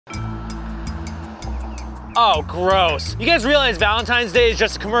Oh, gross. You guys realize Valentine's Day is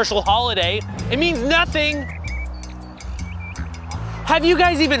just a commercial holiday? It means nothing. Have you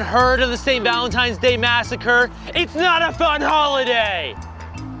guys even heard of the St. Valentine's Day Massacre? It's not a fun holiday.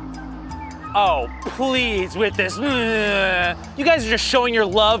 Oh, please with this. You guys are just showing your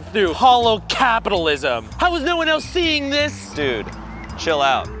love through hollow capitalism. How is no one else seeing this? Dude, chill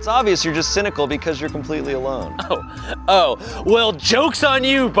out. It's obvious you're just cynical because you're completely alone. Oh, well, joke's on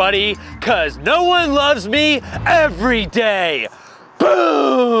you, buddy, cause no one loves me every day.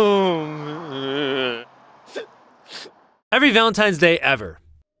 Boom! Every Valentine's Day ever.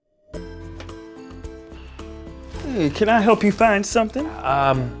 Hey, can I help you find something?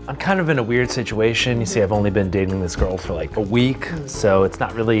 I'm kind of in a weird situation. You see, I've only been dating this girl for like a week, so it's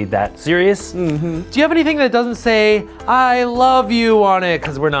not really that serious. Do you have anything that doesn't say, I love you on it?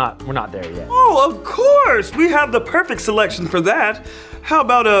 Because we're not there yet. Oh, of course! We have the perfect selection for that. How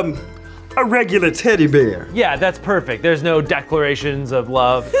about a regular teddy bear? Yeah, that's perfect. There's no declarations of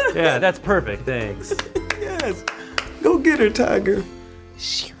love. Yeah, that's perfect, thanks. Yes, go get her, Tiger.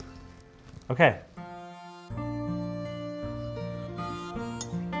 Okay.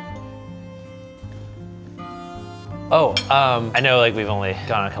 Oh, I know like we've only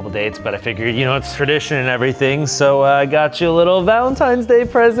gone on a couple dates, but I figured, you know, it's tradition and everything, so I got you a little Valentine's Day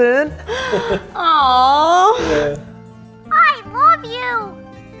present. Aww. Yeah. I love you.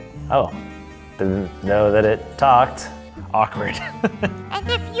 Oh, didn't know that it talked. Awkward. And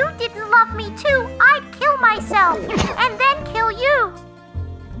if you didn't love me too, I'd kill myself and then kill you.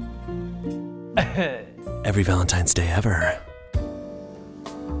 Every Valentine's Day ever.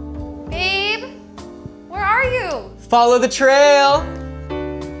 Babe, where are you? Follow the trail.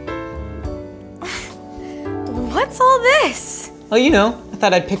 What's all this? Well, you know, I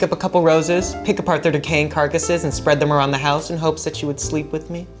thought I'd pick up a couple roses, pick apart their decaying carcasses, and spread them around the house in hopes that you would sleep with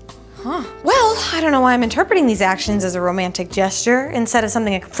me. Huh. Well, I don't know why I'm interpreting these actions as a romantic gesture instead of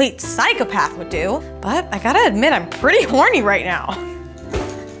something a complete psychopath would do, but I gotta admit I'm pretty horny right now.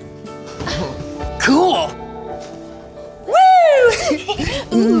 Cool! Woo!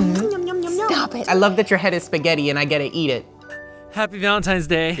 Stop it. I love that your head is spaghetti and I get to eat it. Happy Valentine's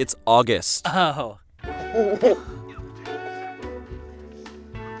Day. It's August. Oh.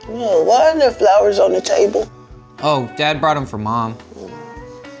 Oh, why are there flowers on the table? Oh, Dad brought them for Mom.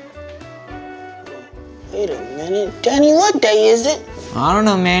 Wait a minute. Danny, what day is it? I don't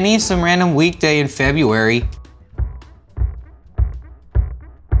know, Manny. Some random weekday in February.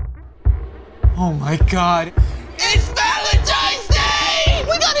 Oh my God. It's Valentine's Day!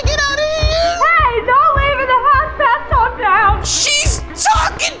 We gotta get out of here! Hey, don't leave in the house past sundown! She's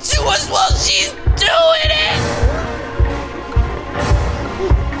talking to us while she's doing it!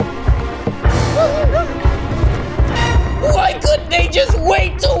 Why couldn't they just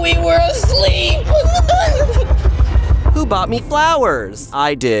wait till we were asleep? Who bought me flowers?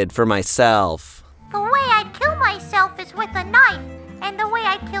 I did, for myself. The way I'd kill myself is with a knife, and the way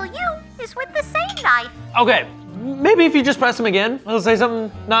I'd kill you is with the same knife. Okay, maybe if you just press him again, he'll say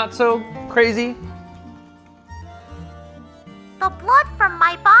something not so crazy. The blood from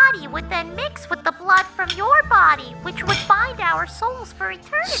my body would then mix with the blood from your body, which would bind our souls for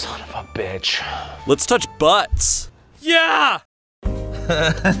eternity. Son of a bitch. Let's touch butts. Yeah!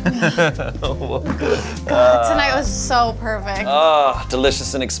 Tonight was so perfect. Ah,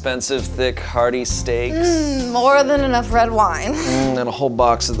 delicious and expensive, thick, hearty steaks. More than enough red wine. And a whole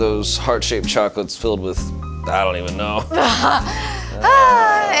box of those heart-shaped chocolates filled with, I don't even know.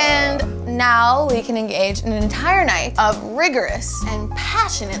 And now we can engage in an entire night of rigorous and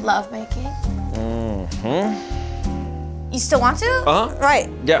passionate lovemaking. You still want to? Uh-huh. Right.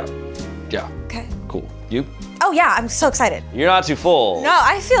 Yeah. Okay. Cool. You? Oh yeah, I'm so excited. You're not too full. No,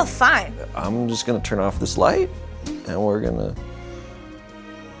 I feel fine. I'm just gonna turn off this light, and we're gonna...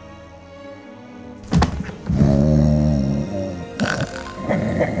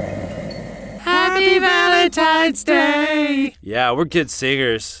 Happy Valentine's Day! Yeah, we're good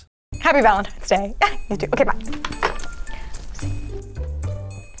singers. Happy Valentine's Day. You too. Okay, bye.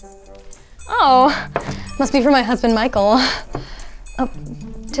 Oh, must be for my husband, Michael. Oh,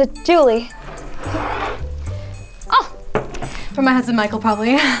 to Julie. Oh, for my husband, Michael,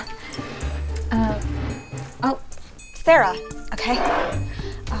 probably. Oh, Sarah, okay.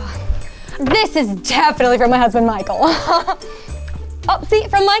 This is definitely from my husband, Michael. Oh, see,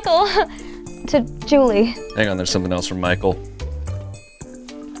 from Michael to Julie. Hang on, there's something else from Michael.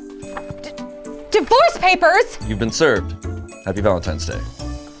 Divorce papers? You've been served. Happy Valentine's Day.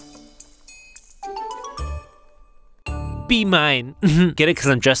 Be mine. Get it? Because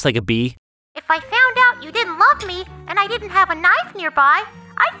I'm dressed like a bee? If I found out you didn't love me and I didn't have a knife nearby,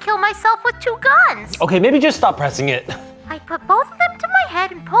 I'd kill myself with 2 guns. Okay, maybe just stop pressing it. I'd put both of them to my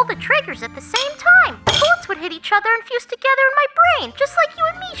head and pull the triggers at the same time. The bullets would hit each other and fuse together in my brain, just like you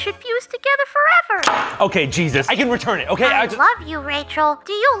and me should fuse together forever. Okay, Jesus, I can return it, okay? I love you, Rachel.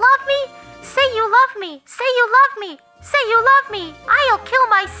 Do you love me? Say you love me. Say you love me. Say you love me. I'll kill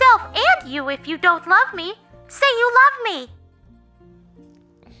myself and you if you don't love me. Say you love me.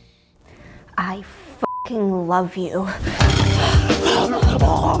 I fucking love you.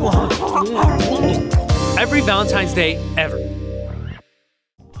 Every Valentine's Day ever.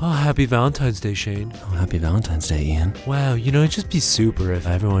 Oh, happy Valentine's Day, Shayne. Oh, happy Valentine's Day, Ian. Wow, you know, it'd just be super if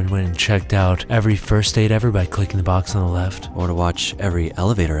everyone went and checked out every first date ever by clicking the box on the left. Or to watch every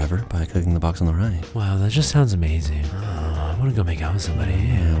elevator ever by clicking the box on the right. Wow, that just sounds amazing. Oh, I want to go make out with somebody.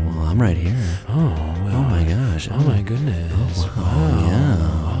 Yeah, well, I'm right here. Oh, well, oh my gosh. Oh my goodness. Oh, wow.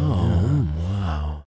 Yeah.